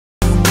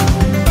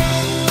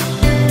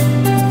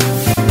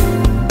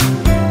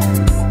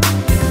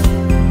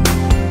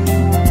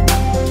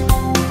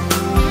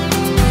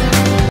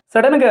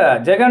సడన్గా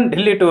జగన్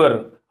ఢిల్లీ టూర్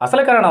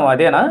అసలు కారణం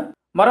అదేనా?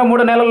 మరో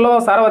 3 నెలల్లో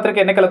సార్వత్రిక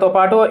ఎన్నికలతో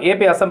పాటు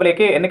ఏపీ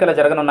అసెంబ్లీకి ఎన్నికలు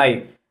జరగనున్నాయి.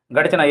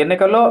 గడిచిన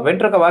ఎన్నికల్లో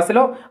వెంట్రుక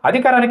వాసిలో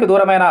అధికారానికి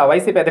దూరమైన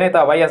వైసీపీ అధినేత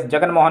వైఎస్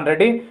జగన్మోహన్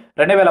రెడ్డి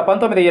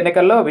 2019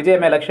 ఎన్నికల్లో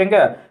విజయమే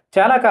లక్ష్యంగా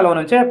చాలా కాలం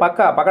నుంచే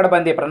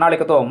పకడ్బందీ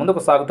ప్రణాళికతో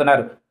ముందుకు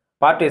సాగుతున్నారు.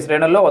 పార్టీ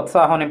శ్రేణుల్లో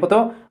ఉత్సాహం నింపుతూ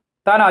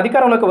తాను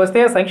అధికారంలోకి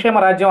వస్తే సంక్షేమ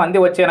రాజ్యం అంది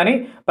వచ్చేనని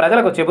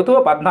ప్రజలకు చెబుతూ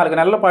 14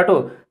 నెలల పాటు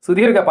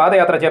సుదీర్ఘ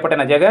పాదయాత్ర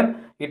చేపట్టిన జగన్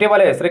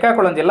ఇటీవలే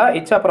శ్రీకాకుళం జిల్లా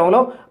ఇచ్చాపురంలో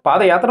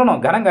పాదయాత్రను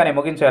ఘనంగానే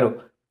ముగించారు.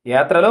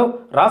 యాత్రలో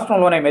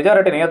రాష్ట్రంలోని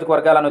మెజారిటీ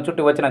నియోజకవర్గాలను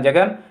చుట్టి వచ్చిన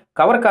జగన్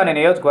కవర్ కాని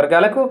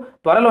నియోజకవర్గాలకు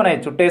త్వరలోనే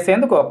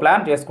చుట్టేసేందుకు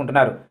ప్లాన్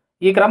చేసుకుంటున్నారు.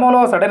 ఈ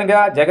క్రమంలో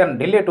సడన్గా జగన్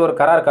ఢిల్లీ టూర్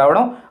ఖరారు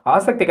కావడం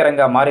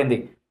ఆసక్తికరంగా మారింది.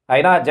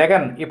 అయినా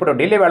జగన్ ఇప్పుడు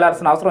ఢిల్లీ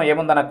వెళ్లాల్సిన అవసరం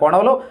ఏముందన్న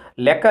కోణంలో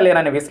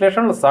లెక్కలేనని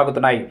విశ్లేషణలు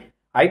సాగుతున్నాయి.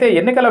 అయితే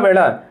ఎన్నికల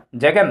వేళ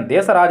జగన్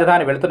దేశ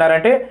రాజధాని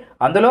వెళుతున్నారంటే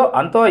అందులో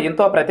అంతో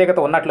ఇంతో ప్రత్యేకత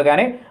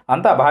ఉన్నట్లుగానే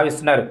అంతా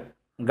భావిస్తున్నారు.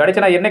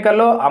 గడిచిన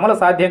ఎన్నికల్లో అమలు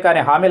సాధ్యం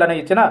కాని హామీలను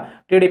ఇచ్చిన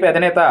టీడీపీ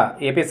అధినేత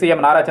ఏపీ సీఎం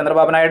నారా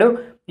చంద్రబాబు నాయుడు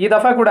ఈ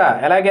దఫా కూడా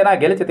ఎలాగైనా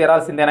గెలిచి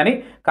తీరాల్సిందేనని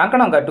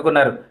కంకణం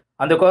కట్టుకున్నారు.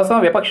 అందుకోసం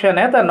విపక్ష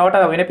నేత నోట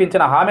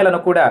వినిపించిన హామీలను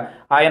కూడా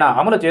ఆయన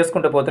అమలు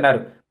చేసుకుంటూ పోతున్నారు.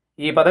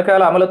 ఈ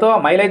పథకాల అమలుతో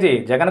మైలేజీ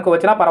జగన్కు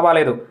వచ్చినా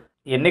పర్వాలేదు,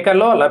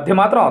 ఎన్నికల్లో లబ్ధి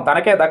మాత్రం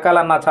తనకే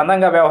దక్కాలన్న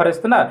చందంగా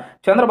వ్యవహరిస్తున్న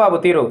చంద్రబాబు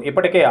తీరు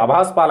ఇప్పటికే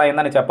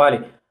అభాస్పాలైందని చెప్పాలి.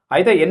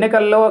 అయితే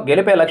ఎన్నికల్లో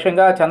గెలిపే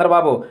లక్ష్యంగా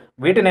చంద్రబాబు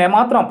వీటిని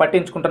ఏమాత్రం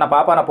పట్టించుకుంటున్న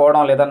పాపాన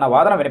పోవడం లేదన్న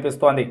వాదన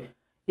వినిపిస్తోంది.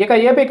 ఇక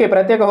ఏపీకి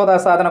ప్రత్యేక హోదా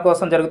సాధన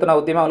కోసం జరుగుతున్న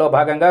ఉద్యమంలో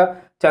భాగంగా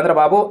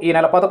చంద్రబాబు ఈ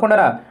నెల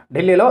 11న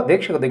ఢిల్లీలో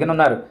దీక్షకు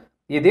దిగనున్నారు.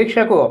 ఈ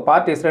దీక్షకు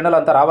పార్టీ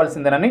శ్రేణులంతా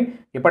రావాల్సిందేనని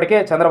ఇప్పటికే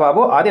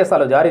చంద్రబాబు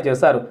ఆదేశాలు జారీ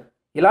చేశారు.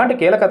 ఇలాంటి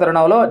కీలక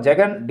తరుణంలో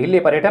జగన్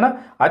ఢిల్లీ పర్యటన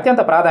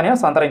అత్యంత ప్రాధాన్యం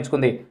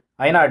సంతరించుకుంది.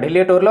 అయినా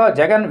ఢిల్లీ టూర్లో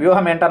జగన్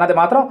వ్యూహం ఏంటన్నది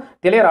మాత్రం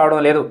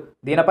తెలియరావడం లేదు.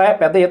 దీనిపై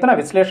పెద్ద ఎత్తున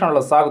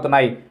విశ్లేషణలు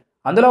సాగుతున్నాయి.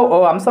 అందులో ఓ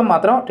అంశం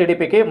మాత్రం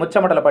టీడీపీకి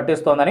ముచ్చమటలు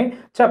పట్టిస్తోందని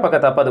చెప్పక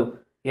తప్పదు.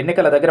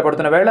 ఎన్నికల దగ్గర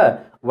పడుతున్న వేళ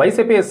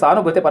వైసీపీ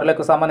సానుభూతి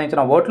పరులకు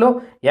సంబంధించిన ఓట్లు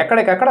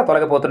ఎక్కడికక్కడ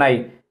తొలగిపోతున్నాయి.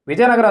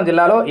 విజయనగరం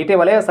జిల్లాలో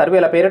ఇటీవలే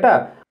సర్వేల పేరిట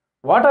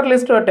ఓటర్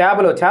లిస్టు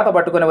ట్యాబులు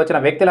చేతబట్టుకుని వచ్చిన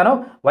వ్యక్తులను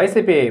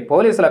వైసీపీ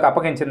పోలీసులకు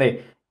అప్పగించింది.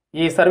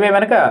 ఈ సర్వే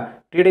వెనుక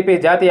టీడీపీ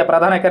జాతీయ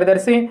ప్రధాన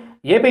కార్యదర్శి,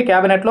 ఏపీ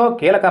కేబినెట్లో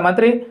కీలక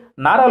మంత్రి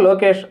నారా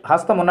లోకేష్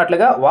హస్తం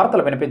ఉన్నట్లుగా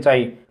వార్తలు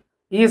వినిపించాయి.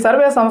 ఈ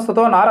సర్వే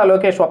సంస్థతో నారా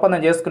లోకేష్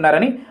ఒప్పందం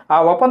చేసుకున్నారని, ఆ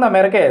ఒప్పందం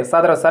మేరకే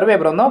సదరు సర్వే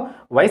బృందం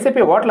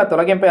వైసీపీ ఓట్ల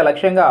తొలగింపే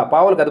లక్ష్యంగా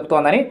పావులు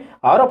కదుపుతోందని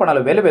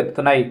ఆరోపణలు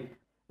వెల్లువెత్తుతున్నాయి.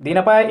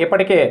 దీనిపై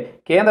ఇప్పటికే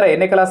కేంద్ర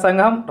ఎన్నికల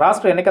సంఘం,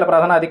 రాష్ట్ర ఎన్నికల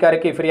ప్రధాన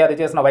అధికారికి ఫిర్యాదు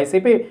చేసిన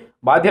వైసీపీ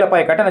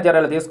బాధ్యులపై కఠిన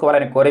చర్యలు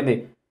తీసుకోవాలని కోరింది.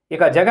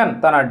 ఇక జగన్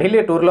తన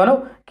ఢిల్లీ టూర్లోనూ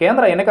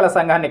కేంద్ర ఎన్నికల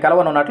సంఘాన్ని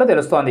కలవనున్నట్లు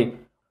తెలుస్తోంది.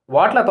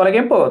 ఓట్ల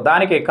తొలగింపు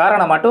దానికి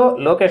కారణమంటూ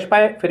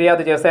లోకేష్పై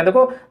ఫిర్యాదు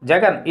చేసేందుకు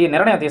జగన్ ఈ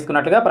నిర్ణయం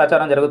తీసుకున్నట్లుగా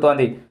ప్రచారం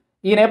జరుగుతోంది.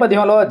 ఈ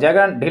నేపథ్యంలో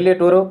జగన్ ఢిల్లీ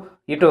టూరు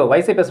ఇటు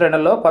వైసీపీ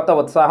శ్రేణుల్లో కొత్త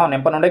ఉత్సాహం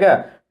నింపనుండగా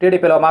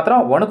టీడీపీలో మాత్రం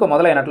వణుకు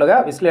మొదలైనట్లుగా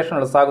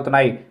విశ్లేషణలు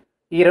సాగుతున్నాయి.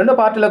 ఈ రెండు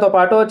పార్టీలతో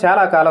పాటు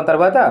చాలా కాలం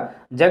తర్వాత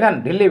జగన్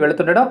ఢిల్లీ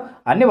వెళుతుండడం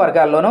అన్ని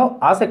వర్గాల్లోనూ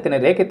ఆసక్తిని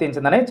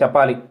రేకెత్తించిందనే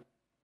చెప్పాలి.